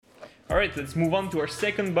All right, let's move on to our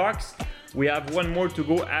second box. We have one more to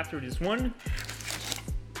go after this one.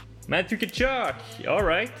 Matthew Tkachuk. All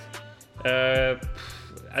right.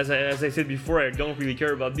 As I said before, I don't really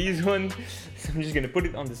care about these ones, so I'm just gonna put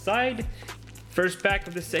it on the side. First pack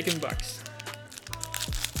of the second box.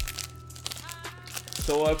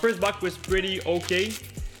 So first box was pretty okay.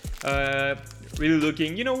 Really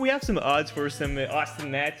looking, you know, we have some odds for some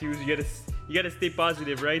Austin Matthews. You gotta stay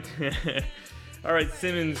positive, right? All right,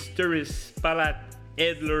 Simmons, Turris, Palat,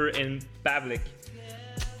 Edler, and Pavlik.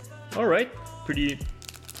 All right, pretty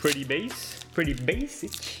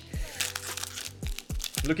basic.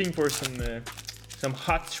 Looking for some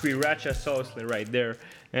hot sriracha sauce right there.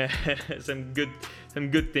 some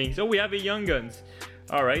good things. Oh, we have a Young Guns.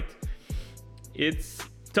 All right, it's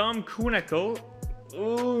Tom Kuhnhackl.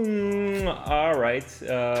 All right.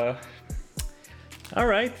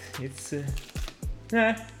 It's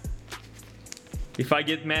if I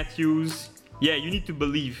get Matthews, yeah, you need to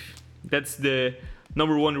believe. That's the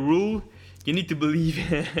number one rule. You need to believe.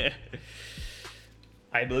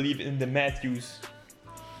 I believe in the Matthews.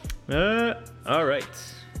 All right.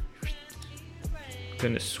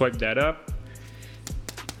 Gonna swipe that up.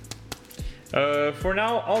 For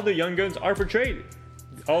now, all the Young Guns are for trade.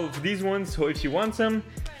 All of these ones. So if you want some,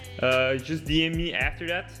 just DM me after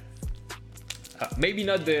that. Maybe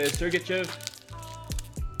not the Sergachev.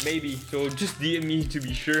 Maybe. So just DM me to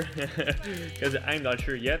be sure, because I'm not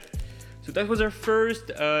sure yet. So that was our first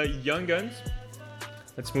Young Guns.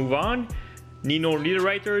 Let's move on. Nino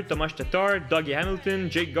Niederreiter, Tomas Tatar, Dougie Hamilton,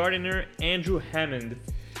 Jake Gardiner, Andrew Hammond.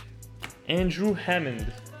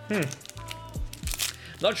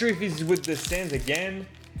 Not sure if he's with the Sens again.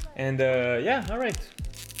 And yeah, all right.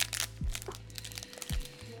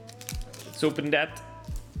 Let's open that.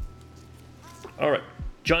 All right.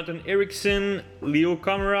 Jonathan Erickson, Leo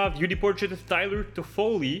Komarov, Beauty Portrait of Tyler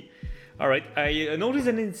Toffoli. All right. I noticed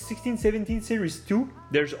that in 16-17 Series 2,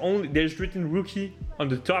 there's written rookie on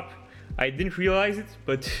the top. I didn't realize it,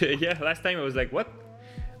 but yeah, last time I was like, what?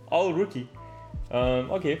 All rookie.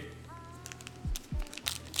 Okay.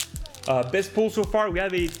 Best pull so far, we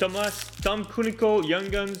have a Tom Kuhnhackl, Young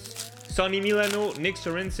Guns, Sonny Milano, Nick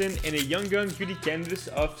Sorensen, and a Young Guns beauty canvas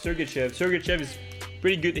of Sergachev. Sergachev is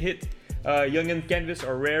pretty good hit. Young Gun canvas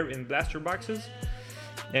are rare in blaster boxes,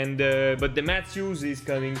 and but the Matthews is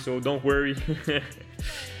coming, so don't worry.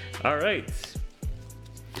 All right.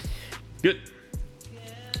 Good.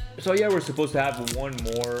 So yeah, we're supposed to have one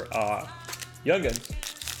more Young Guns.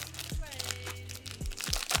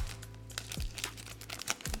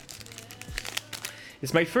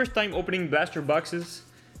 It's my first time opening blaster boxes.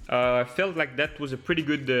 I felt like that was a pretty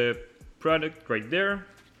good product right there.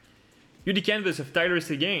 Beauty canvas of Tyler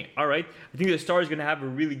Seguin. All right, I think the Stars gonna have a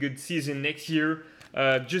really good season next year.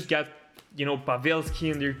 Just got, you know,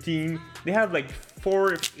 Pavelski in their team. They have like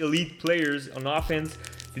 4 elite players on offense.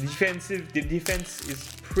 The defense is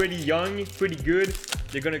pretty young, pretty good.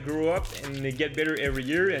 They're gonna grow up and they get better every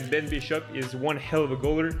year. And Ben Bishop is one hell of a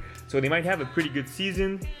goaler, so they might have a pretty good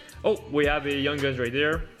season. Oh, we have a Young Guns right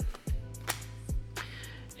there,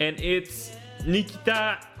 and it's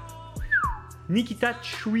Nikita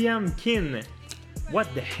Chryamkin.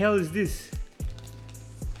 What the hell is this?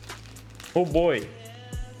 Oh boy,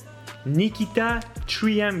 Nikita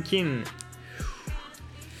Chryamkin.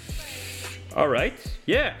 All right,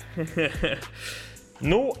 yeah.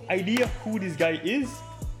 No idea who this guy is.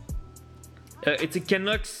 It's a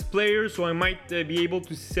Canucks player, so I might be able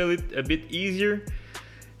to sell it a bit easier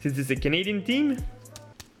since it's a Canadian team.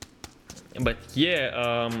 But yeah,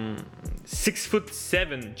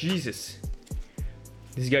 6'7", Jesus.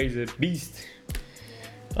 This guy is a beast.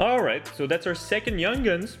 All right, so that's our second Young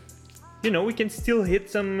Guns. You know, we can still hit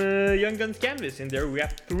some Young Guns canvas in there. We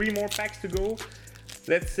have 3 more packs to go.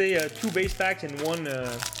 Let's say 2 base packs and one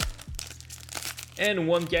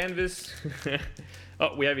canvas.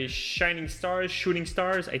 Oh, we have a Shining Stars, Shooting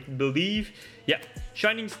Stars, I believe. Yeah,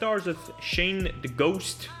 Shining Stars of Shane the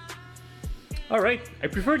Ghost. All right, I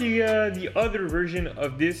prefer the other version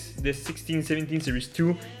of this, the 16-17 Series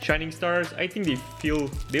 2 Shining Stars. I think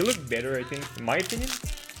they look better, I think, in my opinion.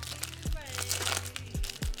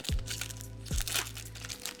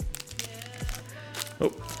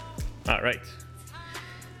 Oh, all right.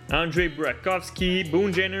 Andre Burakovsky,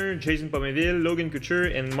 Boone Jenner, Jason Pominville, Logan Couture,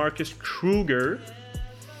 and Marcus Kruger.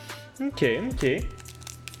 Okay.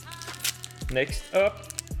 Next up,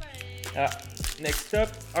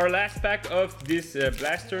 our last pack of this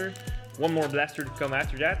blaster. One more blaster to come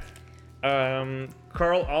after that.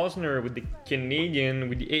 Carl Osner with the Canadian,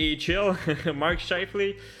 with the AHL, Mark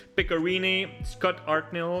Scheifele, Pecorine, Scott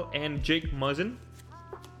Hartnell, and Jake Muzzin.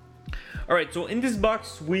 All right, so in this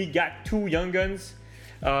box we got 2 young guns,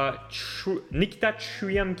 Nikita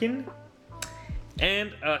Churyumkin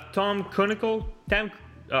and Tom Kunickel.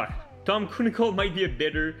 Tom Kunickel might be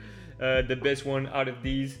the best one out of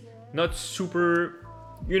these. Not super,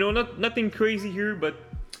 nothing crazy here, but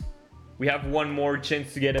we have one more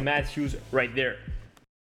chance to get a Matthews right there.